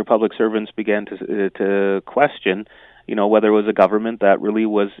think senior public servants began to question, whether it was a government that really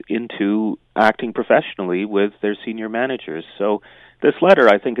was into acting professionally with their senior managers. So this letter,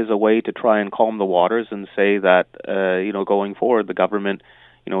 I think, is a way to try and calm the waters and say that, going forward, the government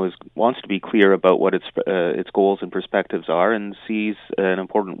wants to be clear about what its goals and perspectives are and sees an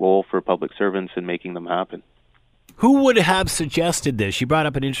important role for public servants in making them happen. Who would have suggested this? You brought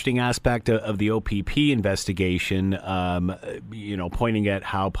up an interesting aspect of the OPP investigation, pointing at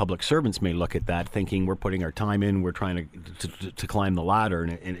how public servants may look at that, thinking we're putting our time in, we're trying to climb the ladder,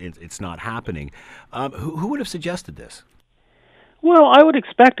 and it's not happening. Who would have suggested this? Well, I would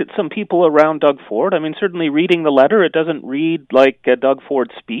expect it's some people around Doug Ford. I mean, certainly reading the letter, it doesn't read like Doug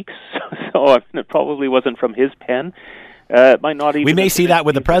Ford speaks, so it probably wasn't from his pen. It might not even. We may see that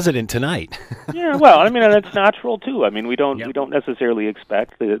with the president tonight. Yeah, well, I mean, and it's natural too. I mean, we don't necessarily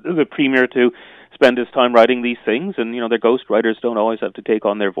expect the premier to spend his time writing these things, and their ghostwriters don't always have to take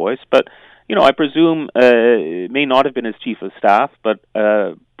on their voice. But I presume it may not have been his chief of staff, but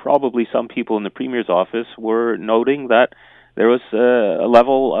probably some people in the premier's office were noting that there was a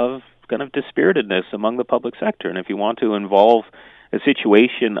level of kind of dispiritedness among the public sector. And if you want to involve a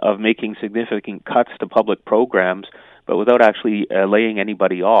situation of making significant cuts to public programs, but without actually laying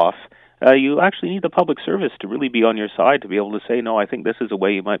anybody off, you actually need the public service to really be on your side to be able to say, no, I think this is a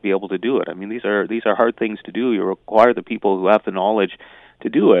way you might be able to do it. I mean, these are hard things to do. You require the people who have the knowledge to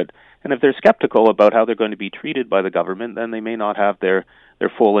do it. And if they're skeptical about how they're going to be treated by the government, then they may not have their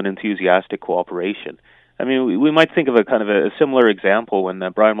full and enthusiastic cooperation. I mean, we might think of a kind of a similar example when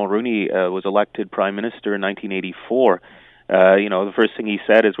Brian Mulroney was elected Prime Minister in 1984. The first thing he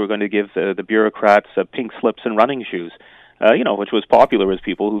said is we're going to give the bureaucrats pink slips and running shoes. which was popular with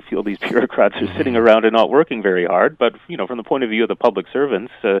people who feel these bureaucrats are sitting around and not working very hard. But, from the point of view of the public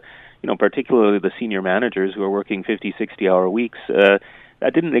servants, particularly the senior managers who are working 50, 60-hour weeks,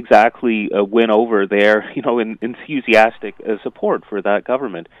 that didn't exactly win over their, enthusiastic support for that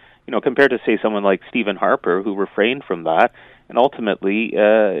government. Compared to, say, someone like Stephen Harper, who refrained from that and ultimately,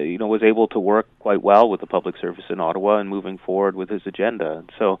 was able to work quite well with the public service in Ottawa and moving forward with his agenda.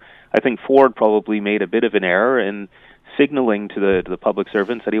 So I think Ford probably made a bit of an error in signaling to the public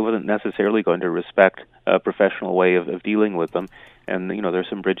servants that he wasn't necessarily going to respect a professional way of dealing with them. And, there's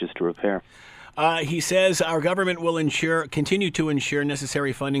some bridges to repair. He says our government will continue to ensure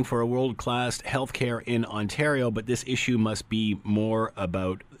necessary funding for a world-class healthcare in Ontario, but this issue must be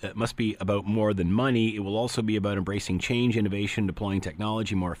about more than money. It will also be about embracing change, innovation, deploying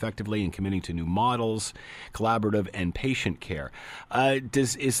technology more effectively, and committing to new models, collaborative and patient care.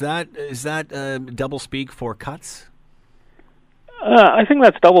 Is that double speak for cuts? I think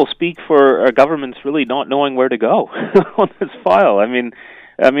that's double speak for governments really not knowing where to go on this file. I mean,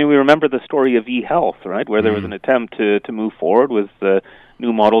 we remember the story of eHealth, right, where there was an attempt to move forward with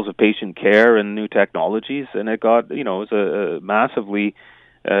new models of patient care and new technologies, and it got, it was a massively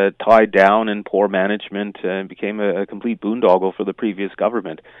tied down in poor management and became a complete boondoggle for the previous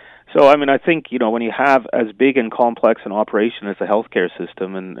government. So, I think, when you have as big and complex an operation as the healthcare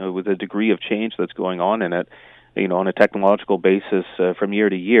system and with a degree of change that's going on in it, on a technological basis from year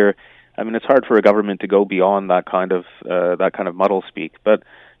to year, it's hard for a government to go beyond that kind of muddle speak. But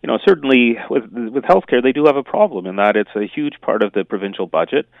certainly with healthcare, they do have a problem in that it's a huge part of the provincial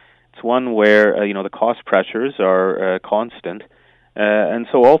budget. It's one where the cost pressures are constant, and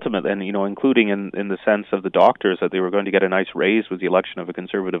so ultimately, and including in the sense of the doctors that they were going to get a nice raise with the election of a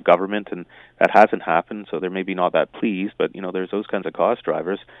Conservative government, and that hasn't happened. So they're maybe not that pleased, but there's those kinds of cost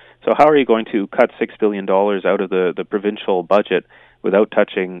drivers. So how are you going to cut $6 billion out of the provincial budget without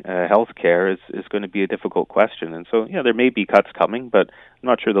touching health care is going to be a difficult question. And so, there may be cuts coming, but I'm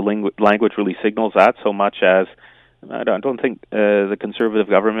not sure the language really signals that so much as I don't think the Conservative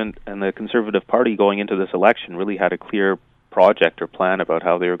government and the Conservative Party going into this election really had a clear project or plan about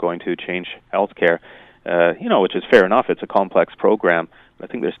how they were going to change health care, which is fair enough. It's a complex program. But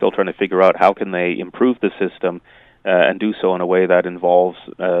I think they're still trying to figure out how can they improve the system and do so in a way that involves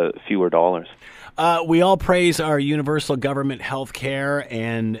fewer dollars. We all praise our universal government health care,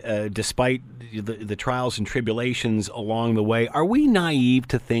 and despite the trials and tribulations along the way, are we naive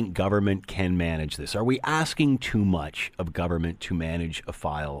to think government can manage this? Are we asking too much of government to manage a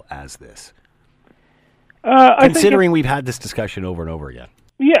file as this? Considering we've had this discussion over and over again.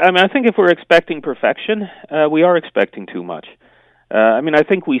 Yeah, I think if we're expecting perfection, we are expecting too much. I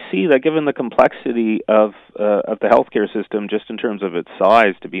think we see that given the complexity of the healthcare system, just in terms of its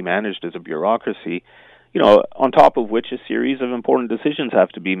size to be managed as a bureaucracy, on top of which a series of important decisions have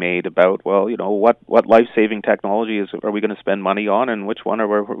to be made about, what life-saving technology are we going to spend money on, and which one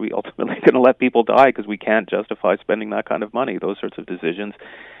are we ultimately going to let people die because we can't justify spending that kind of money, those sorts of decisions.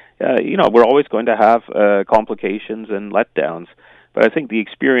 We're always going to have complications and letdowns. But I think the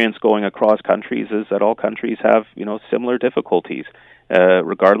experience going across countries is that all countries have, similar difficulties,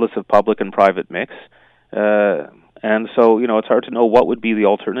 regardless of public and private mix. And so, it's hard to know what would be the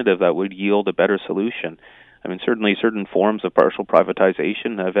alternative that would yield a better solution. Certainly certain forms of partial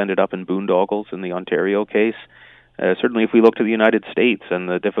privatization have ended up in boondoggles in the Ontario case. Certainly if we look to the United States and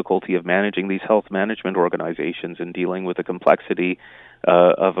the difficulty of managing these health management organizations and dealing with the complexity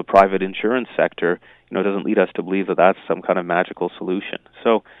of a private insurance sector, doesn't lead us to believe that that's some kind of magical solution.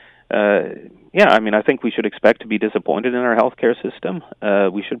 So, I think we should expect to be disappointed in our healthcare system.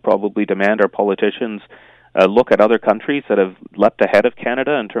 We should probably demand our politicians look at other countries that have leapt ahead of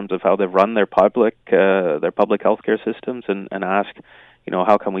Canada in terms of how they've run their public healthcare systems and ask,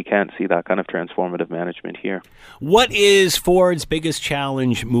 how come we can't see that kind of transformative management here? What is Ford's biggest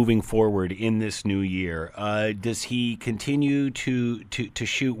challenge moving forward in this new year? Does he continue to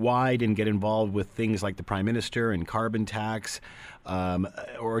shoot wide and get involved with things like the Prime Minister and carbon tax?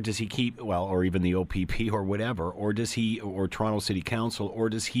 Or does he or even the OPP or whatever, or Toronto City Council, or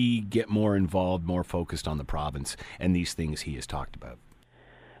does he get more involved, more focused on the province and these things he has talked about?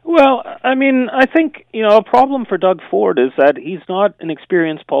 Well, I think, a problem for Doug Ford is that he's not an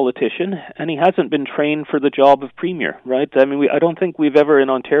experienced politician, and he hasn't been trained for the job of premier, right? I don't think we've ever in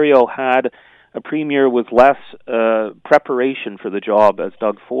Ontario had a premier with less preparation for the job as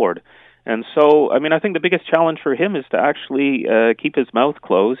Doug Ford. And so, I think the biggest challenge for him is to actually keep his mouth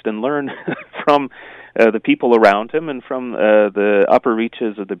closed and learn from the people around him and from the upper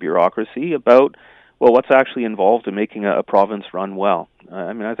reaches of the bureaucracy about, what's actually involved in making a province run well.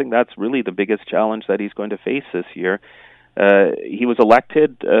 I think that's really the biggest challenge that he's going to face this year. He was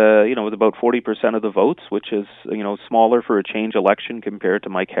elected, with about 40% of the votes, which is, smaller for a change election compared to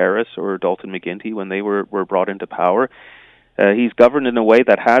Mike Harris or Dalton McGuinty when they were brought into power. He's governed in a way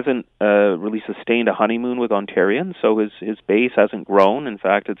that hasn't really sustained a honeymoon with Ontarians, so his base hasn't grown. In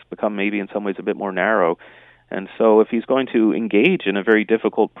fact, it's become maybe in some ways a bit more narrow. And so if he's going to engage in a very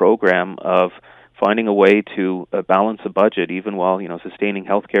difficult program of finding a way to balance a budget, even while, sustaining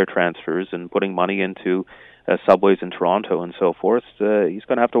healthcare transfers and putting money into subways in Toronto and so forth, he's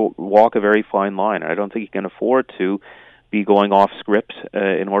going to have to walk a very fine line. I don't think he can afford to be going off script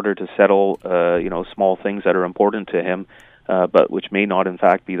in order to settle, small things that are important to him, but which may not, in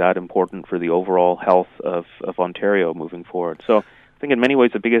fact, be that important for the overall health of Ontario moving forward. So I think in many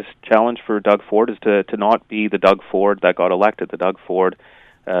ways the biggest challenge for Doug Ford is to not be the Doug Ford that got elected, the Doug Ford,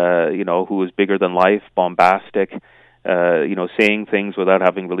 who was bigger than life, bombastic, saying things without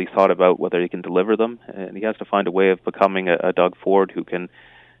having really thought about whether he can deliver them. And he has to find a way of becoming a Doug Ford who can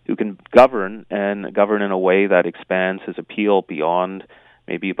govern in a way that expands his appeal beyond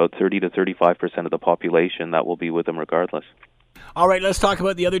maybe about 30 to 35% of the population that will be with him regardless. All right, let's talk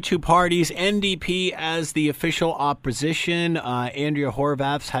about the other two parties. NDP as the official opposition. Andrea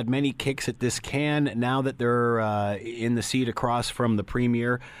Horwath's had many kicks at this can now that they're in the seat across from the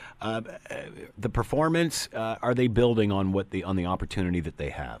premier. The performance, are they building on the opportunity that they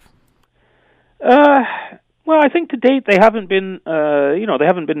have? Well, I think to date they haven't been, they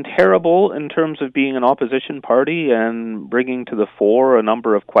haven't been terrible in terms of being an opposition party and bringing to the fore a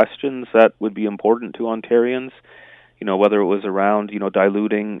number of questions that would be important to Ontarians. Whether it was around,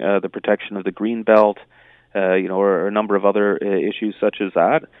 diluting the protection of the Greenbelt, or a number of other issues such as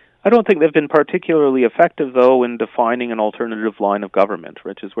that. I don't think they've been particularly effective, though, in defining an alternative line of government,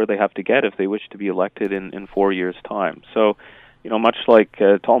 which is where they have to get if they wish to be elected in 4 years' time. So, much like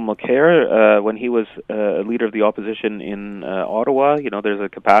Tom Mulcair, when he was a leader of the opposition in Ottawa, there's a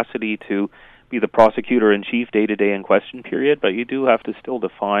capacity to be the prosecutor-in-chief day-to-day in question period, but you do have to still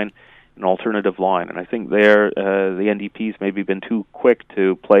define an alternative line. And I think the NDP's maybe been too quick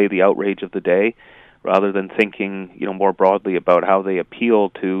to play the outrage of the day rather than thinking, more broadly about how they appeal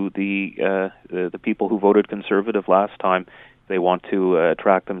to the people who voted Conservative last time. They want to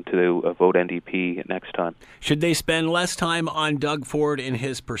attract them to vote NDP next time. Should they spend less time on Doug Ford and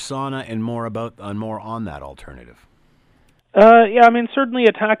his persona and more on that alternative? Certainly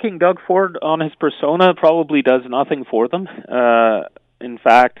attacking Doug Ford on his persona probably does nothing for them. In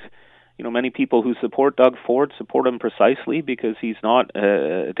fact, many people who support Doug Ford support him precisely because he's not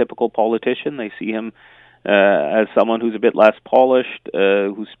a typical politician. They see him as someone who's a bit less polished,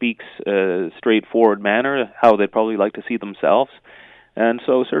 who speaks a straightforward manner, how they'd probably like to see themselves. And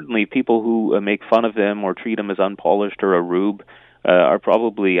so certainly people who make fun of him or treat him as unpolished or a rube are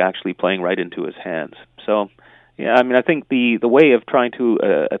probably actually playing right into his hands. So, I think the way of trying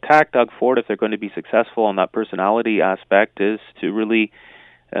to attack Doug Ford, if they're going to be successful on that personality aspect, is to really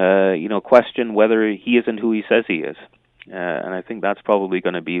question whether he isn't who he says he is. And I think that's probably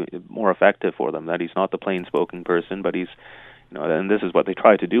going to be more effective for them, that he's not the plain-spoken person, but he's, and this is what they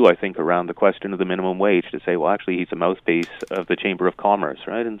try to do, I think, around the question of the minimum wage, to say, well, actually, he's a mouthpiece of the Chamber of Commerce,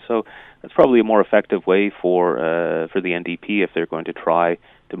 right? And so that's probably a more effective way for the NDP if they're going to try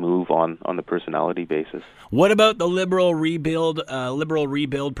to move on the personality basis. What about the Liberal rebuild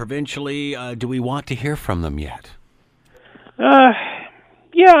provincially? Do we want to hear from them yet?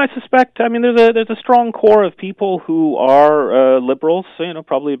 Yeah, I suspect. There's a strong core of people who are liberals.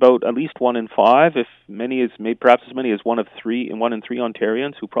 Probably about at least 1 in 5, if perhaps as many as 1 in 3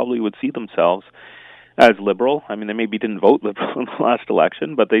 Ontarians who probably would see themselves as liberal. They maybe didn't vote liberal in the last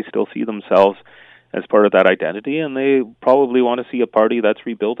election, but they still see themselves as part of that identity, and they probably want to see a party that's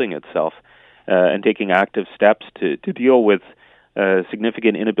rebuilding itself and taking active steps to deal with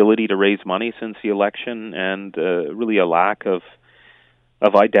significant inability to raise money since the election and really a lack of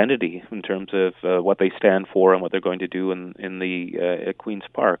identity in terms of what they stand for and what they're going to do in the Queen's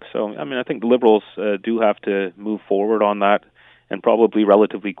Park. So, I think the Liberals do have to move forward on that, and probably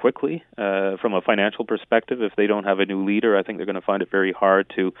relatively quickly. From a financial perspective, if they don't have a new leader, I think they're going to find it very hard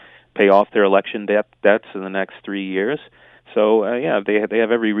to pay off their election debts in the next 3 years. So, they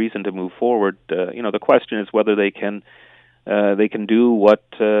have every reason to move forward. The question is whether they can do what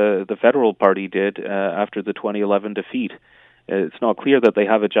the Federal Party did after the 2011 defeat. It's not clear that they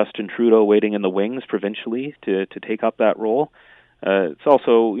have a Justin Trudeau waiting in the wings provincially to take up that role. It's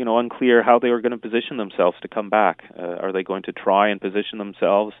also, unclear how they are going to position themselves to come back. Are they going to try and position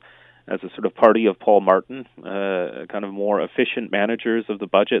themselves as a sort of party of Paul Martin, kind of more efficient managers of the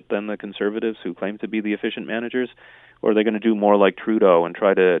budget than the Conservatives who claim to be the efficient managers? Or are they going to do more like Trudeau and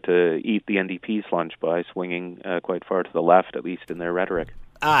try to eat the NDP's lunch by swinging quite far to the left, at least in their rhetoric?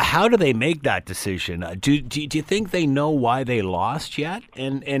 How do they make that decision? Do you think they know why they lost yet?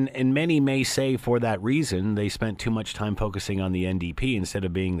 And many may say for that reason they spent too much time focusing on the NDP instead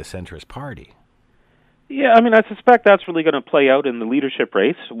of being the centrist party. Yeah, I mean, I suspect that's really going to play out in the leadership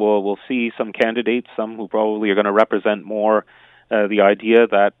race. We'll see some candidates, some who probably are going to represent more the idea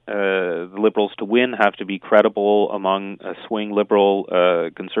that the Liberals to win have to be credible among swing Liberal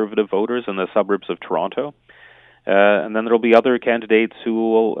Conservative voters in the suburbs of Toronto. And then there will be other candidates who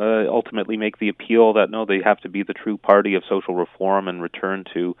will ultimately make the appeal that, no, they have to be the true party of social reform and return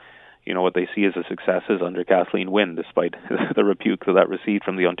to, what they see as the successes under Kathleen Wynne, despite the rebuke that received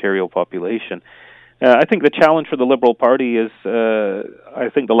from the Ontario population. I think the challenge for the Liberal Party is, I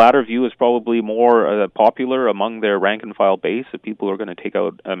think the latter view is probably more popular among their rank-and-file base, of people who are going to take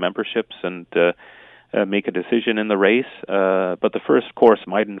out memberships and make a decision in the race. But the first course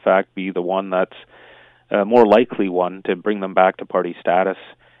might, in fact, be the one that's more likely one to bring them back to party status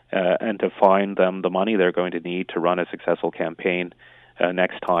and to find them the money they're going to need to run a successful campaign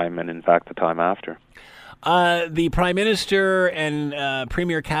next time and, in fact, the time after. The Prime Minister and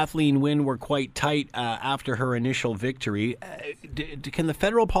Premier Kathleen Wynne were quite tight after her initial victory. Can the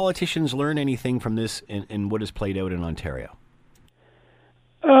federal politicians learn anything from this in what has played out in Ontario?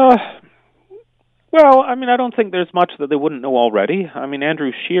 Well, I mean, I don't think there's much that they wouldn't know already. I mean,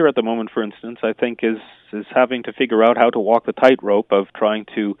 Andrew Scheer at the moment, for instance, I think is having to figure out how to walk the tightrope of trying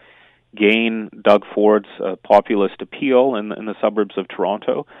to gain Doug Ford's populist appeal in the suburbs of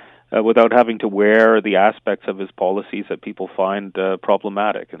Toronto without having to wear the aspects of his policies that people find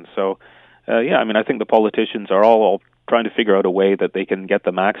problematic. And so, I mean, I think the politicians are all trying to figure out a way that they can get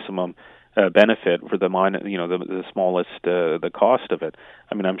the maximum benefit for the smallest the cost of it.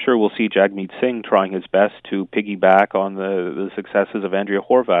 I mean, I'm sure we'll see Jagmeet Singh trying his best to piggyback on the successes of Andrea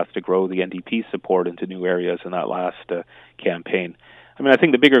Horwath to grow the NDP support into new areas in that last campaign. I mean, I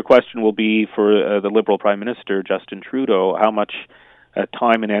think the bigger question will be for the Liberal Prime Minister, Justin Trudeau, how much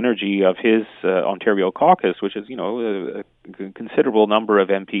time and energy of his Ontario caucus, which is, a considerable number of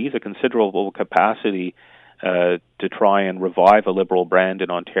MPs, a considerable capacity to try and revive a Liberal brand in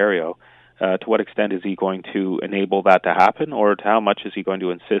Ontario. To what extent is he going to enable that to happen, or to how much is he going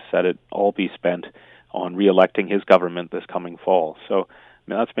to insist that it all be spent on re-electing his government this coming fall? So, I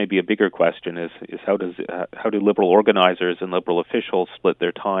mean, that's maybe a bigger question: is how do Liberal organizers and Liberal officials split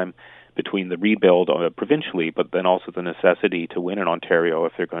their time between the rebuild provincially, but then also the necessity to win in Ontario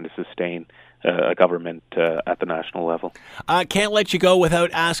if they're going to sustain a government at the national level. Can't let you go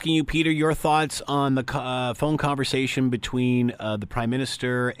without asking you, Peter, your thoughts on the phone conversation between the Prime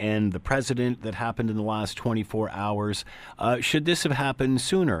Minister and the President that happened in the last 24 hours. Should this have happened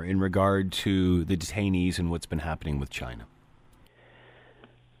sooner in regard to the detainees and what's been happening with China?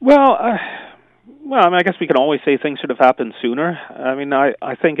 Well, I mean, I guess we can always say things should have happened sooner. I mean,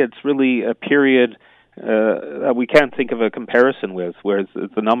 I think it's really a period that we can't think of a comparison with, where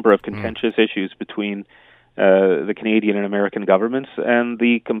the number of contentious issues between the Canadian and American governments and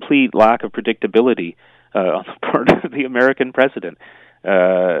the complete lack of predictability on the part of the American president.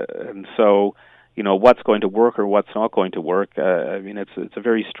 And so, what's going to work or what's not going to work, I mean, it's a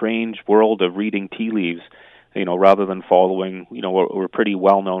very strange world of reading tea leaves, rather than following, were pretty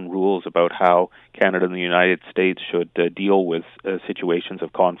well-known rules about how Canada and the United States should deal with situations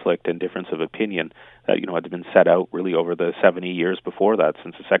of conflict and difference of opinion that, had been set out really over the 70 years before that,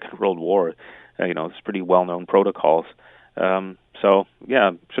 since the Second World War. It's pretty well-known protocols. So,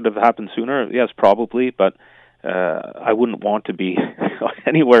 should have happened sooner? Yes, probably, but I wouldn't want to be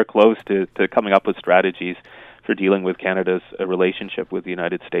anywhere close to coming up with strategies for dealing with Canada's relationship with the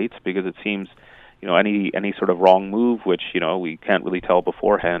United States, because it seems any sort of wrong move, which, we can't really tell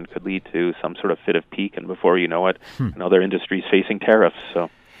beforehand, could lead to some sort of fit of pique, and before you know it, other industries facing tariffs. So,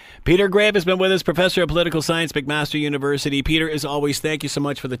 Peter Graefe has been with us, Professor of Political Science, McMaster University. Peter, as always, thank you so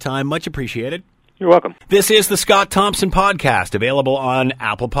much for the time. Much appreciated. You're welcome. This is the Scott Thompson Podcast, available on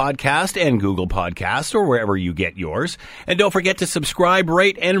Apple Podcast and Google Podcast, or wherever you get yours. And don't forget to subscribe,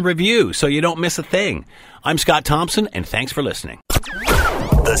 rate, and review so you don't miss a thing. I'm Scott Thompson, and thanks for listening.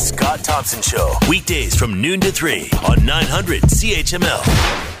 The Scott Thompson Show, weekdays from noon to 3 on 900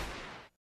 CHML.